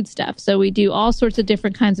the food stuff. So we do all sorts of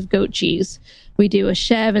different kinds of goat cheese. We do a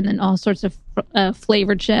chev and then all sorts of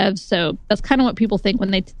flavored chevs. So that's kind of what people think when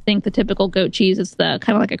they think the typical goat cheese. It's the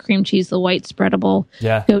kind of like a cream cheese, the white spreadable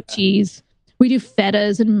goat cheese. We do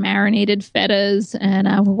fetas and marinated fetas. And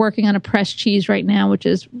we're working on a pressed cheese right now, which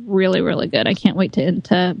is really, really good. I can't wait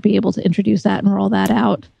to be able to introduce that and roll that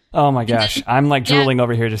out. Oh my gosh. I'm like drooling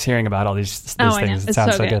over here just hearing about all these things. It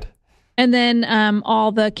sounds so good. And then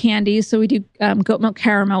all the candies. So we do goat milk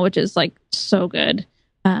caramel, which is like so good.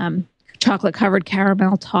 Chocolate covered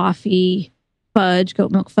caramel, toffee, fudge,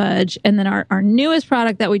 goat milk fudge. And then our newest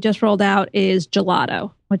product that we just rolled out is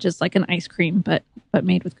gelato, which is like an ice cream, but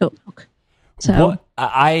made with goat milk. So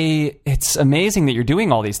it's amazing that you're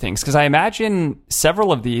doing all these things, because I imagine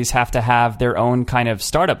several of these have to have their own kind of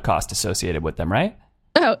startup cost associated with them, right?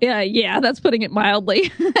 Oh, yeah. That's putting it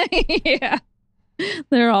mildly. Yeah.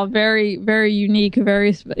 They're all very, very unique,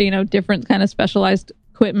 very, different kind of specialized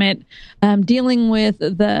equipment. Dealing with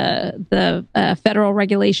the federal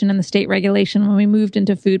regulation and the state regulation when we moved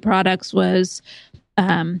into food products was,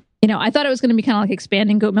 I thought it was going to be kind of like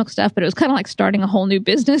expanding goat milk stuff, but it was kind of like starting a whole new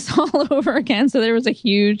business all over again. So there was a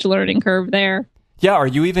huge learning curve there. Yeah. Are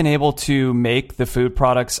you even able to make the food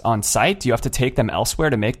products on site? Do you have to take them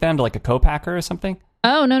elsewhere to make them, to like a co-packer or something?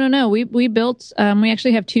 Oh, no. We built, we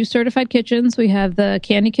actually have 2 certified kitchens. We have the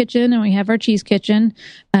candy kitchen and we have our cheese kitchen.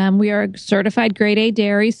 We are certified grade A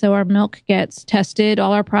dairy. So our milk gets tested.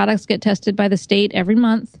 All our products get tested by the state every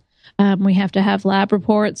month. We have to have lab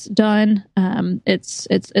reports done.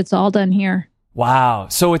 It's all done here. Wow.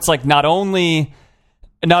 So it's like not only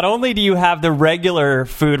do you have the regular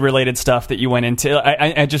food related stuff that you went into,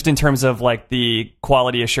 I just in terms of like the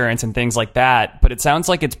quality assurance and things like that, but it sounds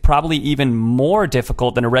like it's probably even more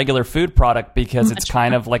difficult than a regular food product, because it's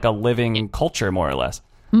kind of like a living culture, more or less.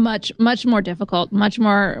 Much more difficult, much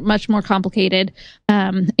more complicated.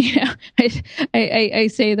 I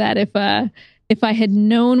say that if I had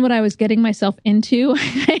known what I was getting myself into,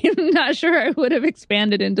 I'm not sure I would have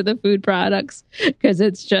expanded into the food products, because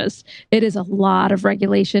it is a lot of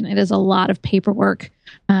regulation. It is a lot of paperwork.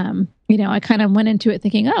 I kind of went into it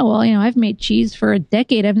thinking, oh, well, I've made cheese for a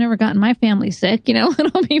decade. I've never gotten my family sick,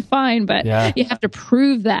 it'll be fine. But you have to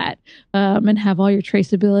prove that, and have all your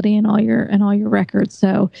traceability and all your records.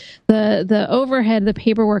 So the overhead, the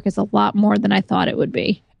paperwork is a lot more than I thought it would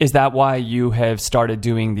be. Is that why you have started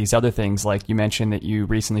doing these other things? Like you mentioned that you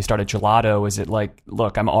recently started gelato. Is it like,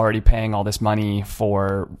 look, I'm already paying all this money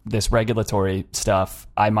for this regulatory stuff.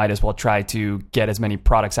 I might as well try to get as many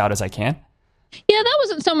products out as I can? Yeah, that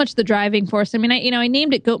wasn't so much the driving force. I mean, I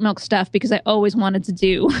named it Goat Milk Stuff because I always wanted to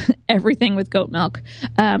do everything with goat milk.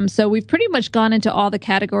 So we've pretty much gone into all the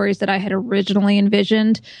categories that I had originally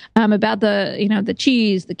envisioned, about the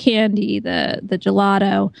cheese, the candy, the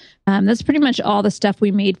gelato. That's pretty much all the stuff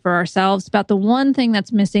we made for ourselves. About the one thing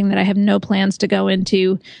that's missing that I have no plans to go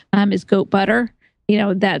into is goat butter.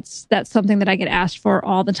 That's something that I get asked for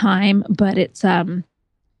all the time, but it's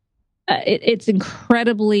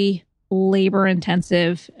incredibly labor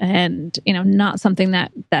intensive, and not something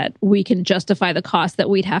that we can justify the cost that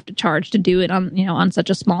we'd have to charge to do it on such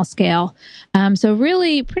a small scale. So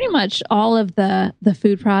really pretty much all of the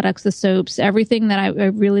food products, the soaps, everything that I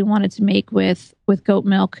really wanted to make with goat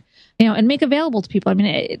milk, and make available to people. I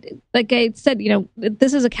mean, like I said,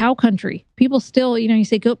 this is a cow country. People still, you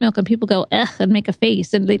say goat milk and people go, ugh, and make a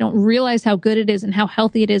face, and they don't realize how good it is and how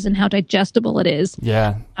healthy it is and how digestible it is.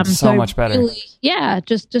 Yeah, so much better.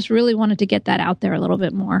 Just really wanted to get that out there a little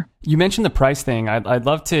bit more. You mentioned the price thing. I'd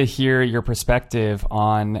love to hear your perspective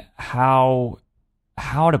on how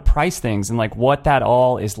to price things and like what that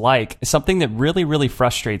all is like. Something that really, really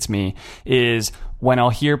frustrates me is when I'll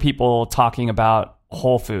hear people talking about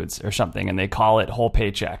Whole Foods or something and they call it whole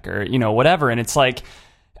paycheck or, whatever. And it's like,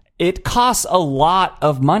 it costs a lot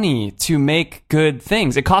of money to make good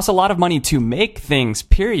things. It costs a lot of money to make things,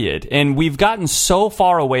 period. And we've gotten so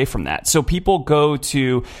far away from that. So people go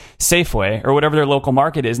to Safeway or whatever their local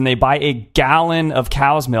market is, and they buy a gallon of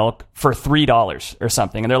cow's milk for $3 or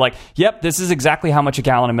something. And they're like, yep, this is exactly how much a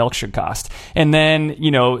gallon of milk should cost. And then,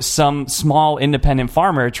 some small independent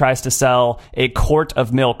farmer tries to sell a quart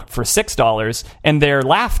of milk for $6 and they're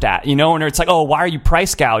laughed at, and it's like, oh, why are you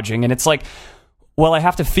price gouging? And it's like, well, I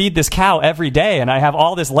have to feed this cow every day and I have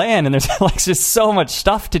all this land and there's like just so much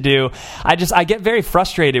stuff to do. I get very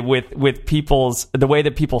frustrated with the way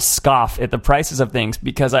that people scoff at the prices of things,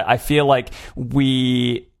 because I feel like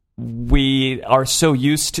we are so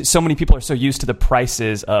many people are so used to the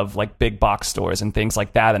prices of like big box stores and things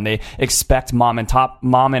like that, and they expect mom and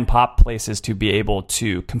pop places to be able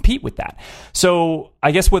to compete with that. So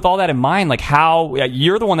I guess with all that in mind, like how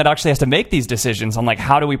you're the one that actually has to make these decisions on like,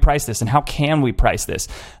 how do we price this and how can we price this?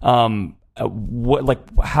 How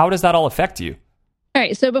does that all affect you? All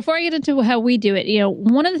right. So before I get into how we do it,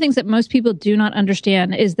 one of the things that most people do not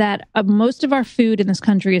understand is that most of our food in this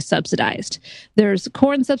country is subsidized. There's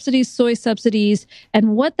corn subsidies, soy subsidies.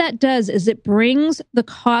 And what that does is it brings the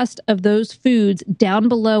cost of those foods down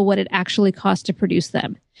below what it actually costs to produce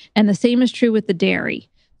them. And the same is true with the dairy.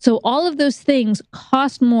 So all of those things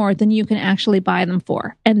cost more than you can actually buy them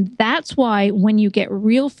for. And that's why when you get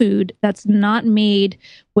real food that's not made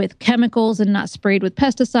with chemicals and not sprayed with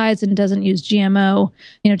pesticides and doesn't use GMO,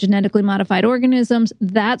 genetically modified organisms,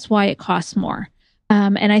 that's why it costs more.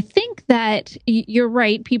 And I think that you're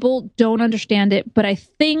right. People don't understand it, but I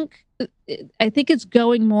think it's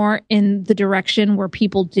going more in the direction where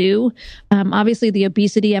people do. Obviously, the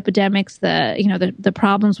obesity epidemics, the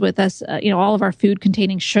problems with us, all of our food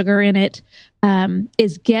containing sugar in it,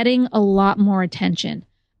 is getting a lot more attention.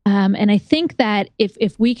 And I think that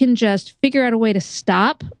if we can just figure out a way to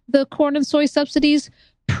stop the corn and soy subsidies,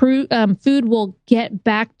 food will get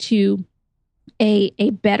back to a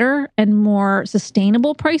better and more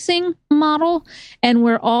sustainable pricing model, and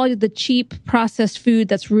where all the cheap processed food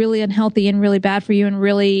that's really unhealthy and really bad for you and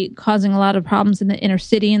really causing a lot of problems in the inner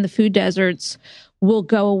city and the food deserts will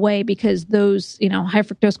go away, because those, high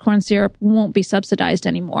fructose corn syrup won't be subsidized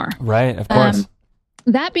anymore. Right, of course.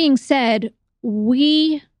 That being said,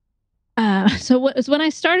 so when I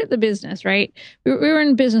started the business, right, we were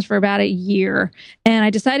in business for about a year, and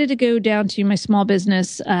I decided to go down to my small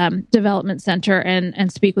business development center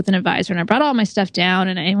and speak with an advisor. And I brought all my stuff down,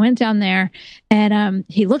 and I went down there, and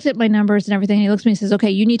he looked at my numbers and everything. And he looks at me and says,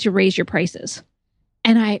 "Okay, you need to raise your prices."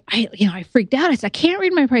 And I freaked out. I said, "I can't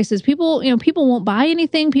raise my prices. People won't buy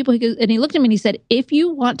anything." And he looked at me and he said, "If you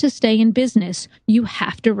want to stay in business, you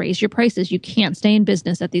have to raise your prices. You can't stay in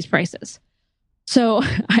business at these prices." So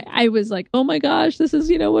I was like, oh my gosh, this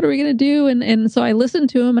is, what are we going to do? And so I listened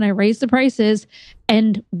to him and I raised the prices,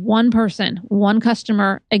 and one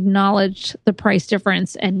customer acknowledged the price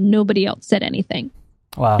difference and nobody else said anything.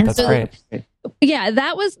 Wow, And that's so, great. Yeah,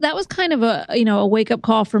 that was kind of a wake up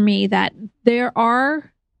call for me that there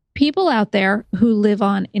are people out there who live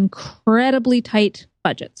on incredibly tight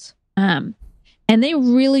budgets. And they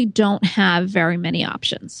really don't have very many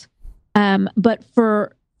options. But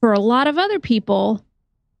for a lot of other people,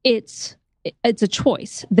 it's a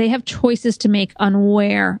choice. They have choices to make on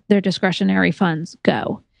where their discretionary funds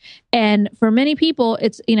go. And for many people,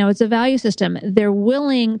 it's a value system. They're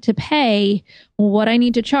willing to pay what I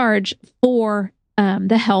need to charge for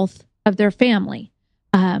the health of their family.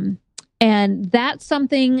 And that's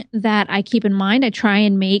something that I keep in mind. I try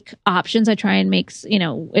and make options. I try and make,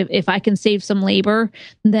 if I can save some labor,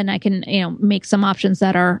 then I can, make some options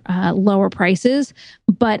that are lower prices.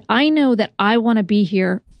 But I know that I want to be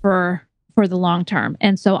here for the long term.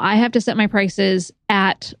 And so I have to set my prices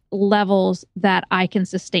at levels that I can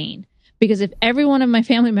sustain. Because if every one of my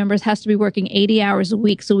family members has to be working 80 hours a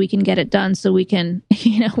week so we can get it done, so we can,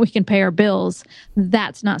 we can pay our bills,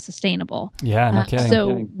 that's not sustainable. Yeah, no kidding.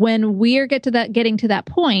 So when we getting to that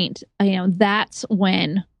point, that's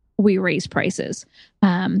when we raise prices.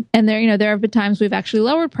 And there have been times we've actually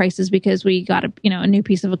lowered prices because we got a new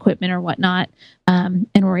piece of equipment or whatnot, and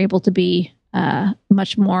we're able to be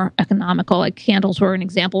much more economical. Like candles were an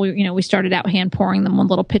example. We started out hand pouring them one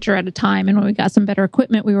little pitcher at a time, and when we got some better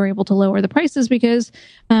equipment, we were able to lower the prices because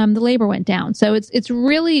the labor went down. So it's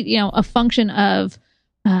really a function of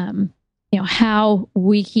how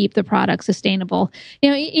we keep the product sustainable.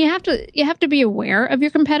 You have to be aware of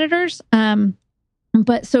your competitors.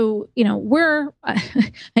 But so, we're,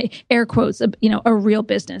 air quotes, a real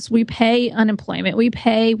business. We pay unemployment. We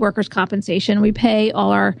pay workers' compensation. We pay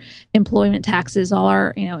all our employment taxes, all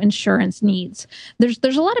our, insurance needs.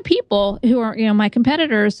 There's a lot of people who are, my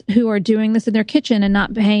competitors who are doing this in their kitchen and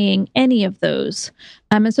not paying any of those.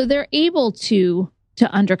 And so they're able to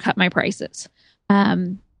undercut my prices.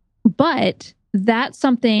 But that's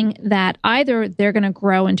something that either they're going to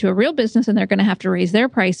grow into a real business and they're going to have to raise their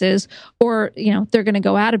prices, or they're going to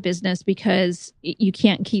go out of business because you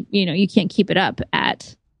can't keep it up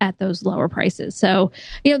at those lower prices. So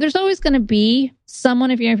there's always going to be someone,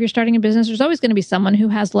 if you're starting a business, there's always going to be someone who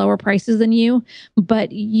has lower prices than you,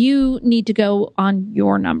 but you need to go on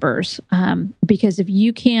your numbers, because if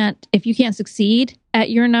you can't succeed at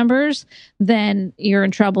your numbers, then you're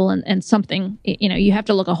in trouble, and something, you have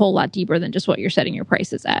to look a whole lot deeper than just what you're setting your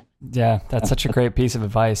prices at. Yeah, that's such a great piece of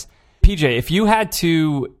advice. PJ, if you had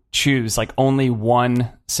to choose like only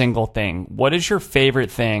one single thing, what is your favorite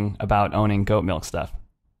thing about owning Goat Milk Stuff?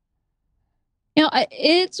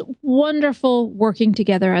 It's wonderful working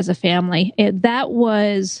together as a family. That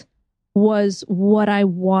was what I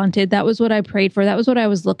wanted. That was what I prayed for. That was what I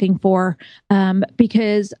was looking for.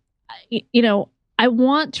 Because, I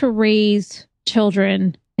want to raise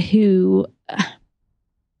children who, I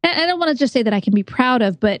don't want to just say that I can be proud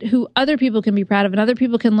of, but who other people can be proud of and other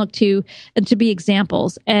people can look to and to be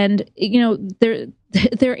examples. And,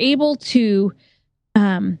 they're able to,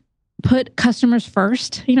 put customers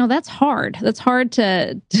first. That's hard. That's hard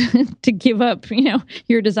to give up,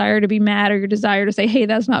 your desire to be mad or your desire to say, hey,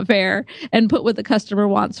 that's not fair, and put what the customer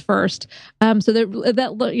wants first. So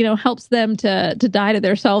that helps them to die to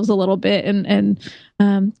themselves a little bit and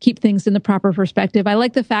keep things in the proper perspective. I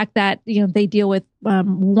like the fact that, they deal with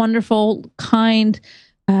wonderful, kind,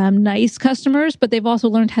 nice customers, but they've also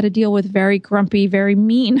learned how to deal with very grumpy, very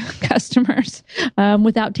mean customers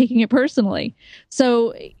without taking it personally.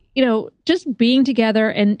 So, just being together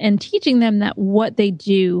and teaching them that what they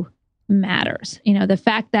do matters. The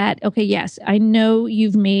fact that, okay, yes, I know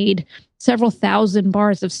you've made several thousand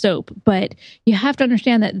bars of soap, but you have to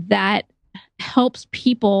understand that helps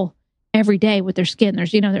people every day with their skin.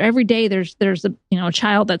 There's, every day there's a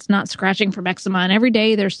child that's not scratching from eczema, and every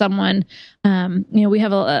day there's someone, we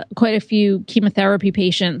have quite a few chemotherapy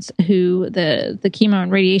patients who the chemo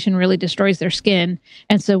and radiation really destroys their skin.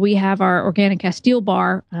 And so we have our organic Castile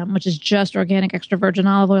bar, which is just organic extra virgin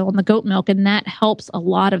olive oil and the goat milk. And that helps a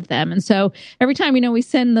lot of them. And so every time, we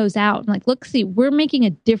send those out, I'm like, look, see, we're making a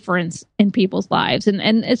difference in people's lives. And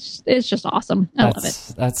it's just awesome. I love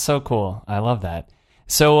it. That's so cool. I love that.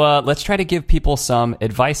 So let's try to give people some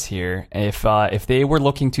advice here. If they were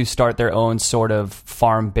looking to start their own sort of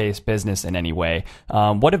farm-based business in any way,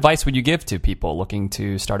 what advice would you give to people looking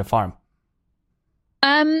to start a farm?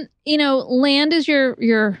 Land is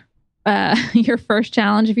your first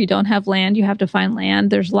challenge. If you don't have land, you have to find land.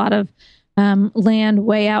 There's a lot of land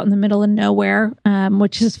way out in the middle of nowhere,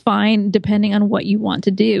 which is fine depending on what you want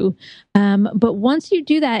to do. But once you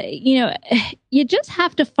do that, you just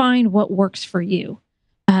have to find what works for you.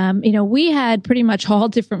 We had pretty much all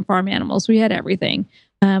different farm animals. We had everything.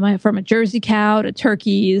 From a Jersey cow to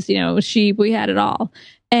turkeys, sheep, we had it all.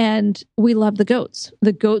 And we loved the goats.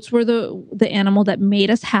 The goats were the animal that made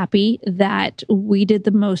us happy, that we did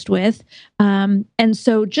the most with. And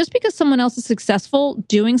so just because someone else is successful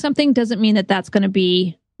doing something doesn't mean that that's going to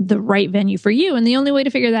be the right venue for you. And the only way to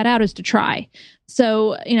figure that out is to try.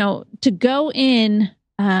 So, to go in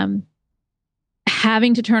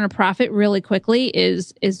having to turn a profit really quickly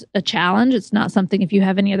is a challenge. It's not something, if you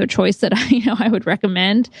have any other choice, that I would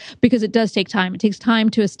recommend, because it does take time. It takes time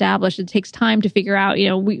to establish. It takes time to figure out.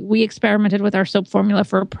 We experimented with our soap formula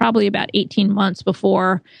for probably about 18 months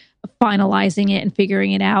before finalizing it and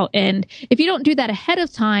figuring it out. And if you don't do that ahead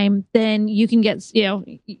of time, then you can get,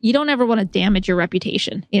 you don't ever want to damage your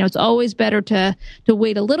reputation. It's always better to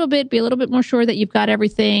wait a little bit, be a little bit more sure that you've got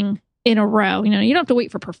everything in a row. You don't have to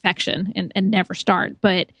wait for perfection and never start,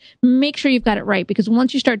 but make sure you've got it right, because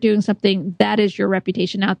once you start doing something, that is your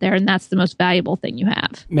reputation out there, and that's the most valuable thing you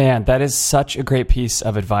have. Man, that is such a great piece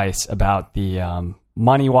of advice about the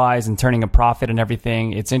money-wise and turning a profit and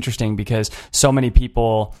everything. It's interesting because so many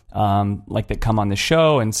people that come on the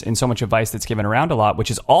show and so much advice that's given around a lot, which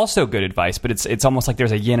is also good advice, but it's almost like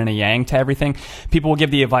there's a yin and a yang to everything. People will give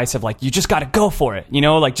the advice of you just got to go for it,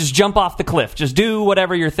 just jump off the cliff, just do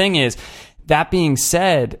whatever your thing is. That being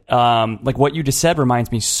said, what you just said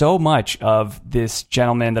reminds me so much of this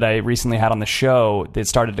gentleman that I recently had on the show that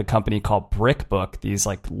started a company called BrickBook, these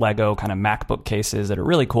Lego kind of MacBook cases that are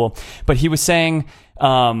really cool. But he was saying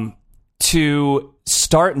to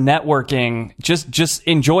start networking, just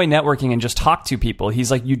enjoy networking and just talk to people. He's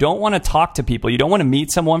like, you don't want to talk to people. You don't want to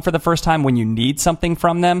meet someone for the first time when you need something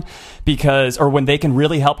from them, or when they can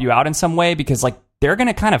really help you out in some way, because they're going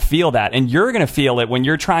to kind of feel that, and you're going to feel it when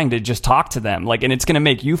you're trying to just talk to them. And it's going to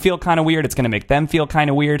make you feel kind of weird. It's going to make them feel kind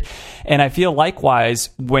of weird. And I feel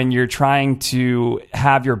likewise when you're trying to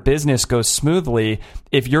have your business go smoothly,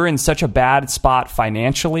 if you're in such a bad spot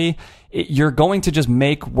financially, you're going to just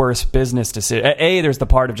make worse business decisions. There's the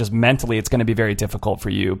part of just mentally, it's going to be very difficult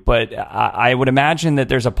for you. But I would imagine that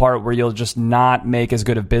there's a part where you'll just not make as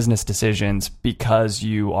good of business decisions because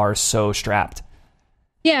you are so strapped.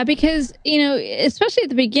 Yeah, because, especially at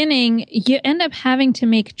the beginning, you end up having to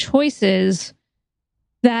make choices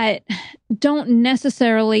that don't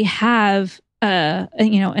necessarily have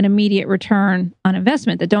an immediate return on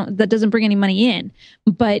investment, that doesn't bring any money in.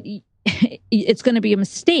 But it's going to be a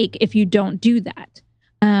mistake if you don't do that.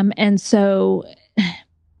 And so,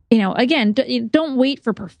 again, don't wait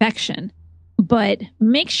for perfection, but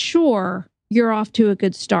make sure you're off to a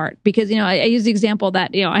good start. Because, I use the example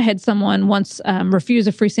that, I had someone once refuse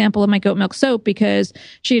a free sample of my goat milk soap because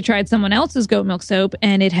she had tried someone else's goat milk soap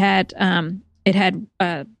and it had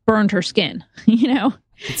burned her skin,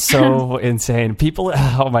 It's so insane. People,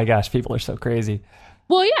 oh my gosh, people are so crazy.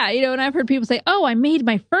 Well, yeah, and I've heard people say, oh, I made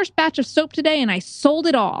my first batch of soap today and I sold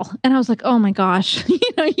it all. And I was like, oh my gosh,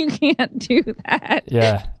 you can't do that.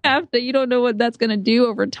 Yeah. You don't know what that's going to do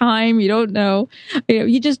over time. You don't know,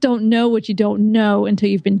 you just don't know what you don't know until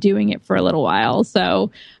you've been doing it for a little while.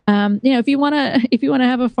 So, if you want to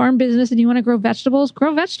have a farm business and you want to grow vegetables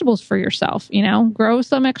for yourself, grow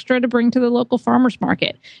some extra to bring to the local farmer's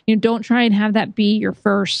market. Don't try and have that be your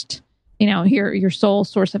first, your sole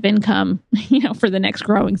source of income, for the next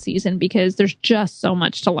growing season, because there's just so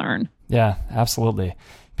much to learn. Yeah, absolutely.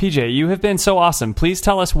 PJ, you have been so awesome. Please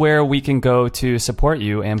tell us where we can go to support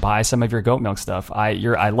you and buy some of your goat milk stuff. I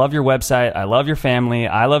love your website. I love your family.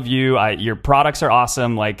 I love you. Your products are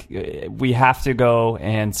awesome. We have to go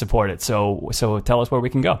and support it. So tell us where we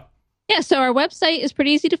can go. Yeah, so our website is pretty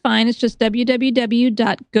easy to find. It's just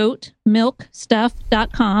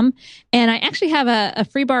www.goatmilkstuff.com. And I actually have a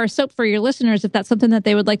free bar of soap for your listeners if that's something that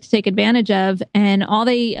they would like to take advantage of. And all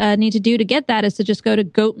they need to do to get that is to just go to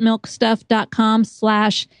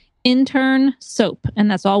goatmilkstuff.com/intern soap.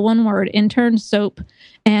 And that's all one word, intern soap.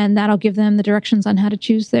 And that'll give them the directions on how to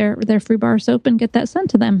choose their free bar of soap and get that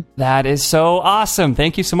sent to them. That is so awesome.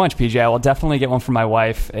 Thank you so much, PJ. I will definitely get one for my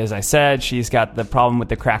wife. As I said, she's got the problem with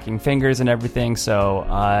the cracking fingers and everything. So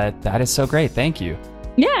that is so great. Thank you.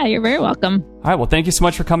 Yeah, you're very welcome. All right. Well, thank you so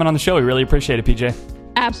much for coming on the show. We really appreciate it, PJ.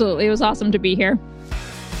 Absolutely. It was awesome to be here.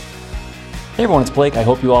 Hey everyone, it's Blake. I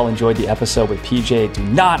hope you all enjoyed the episode with PJ. Do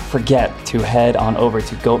not forget to head on over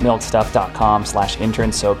to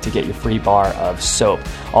goatmilkstuff.com/intern soap to get your free bar of soap.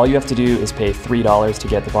 All you have to do is pay $3 to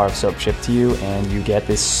get the bar of soap shipped to you, and you get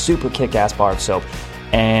this super kick-ass bar of soap.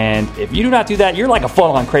 And if you do not do that, you're like a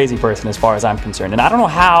full-on crazy person as far as I'm concerned. And I don't know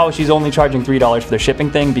how she's only charging $3 for the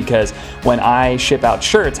shipping thing, because when I ship out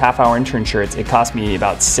shirts, half-hour intern shirts, it costs me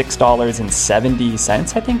about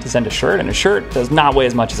 $6.70, I think, to send a shirt. And a shirt does not weigh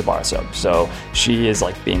as much as a bar of soap. So she is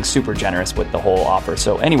like being super generous with the whole offer.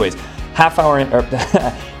 So anyways,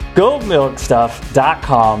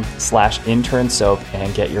 GoMilkStuff.com/intern soap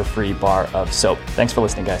and get your free bar of soap. Thanks for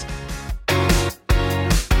listening, guys.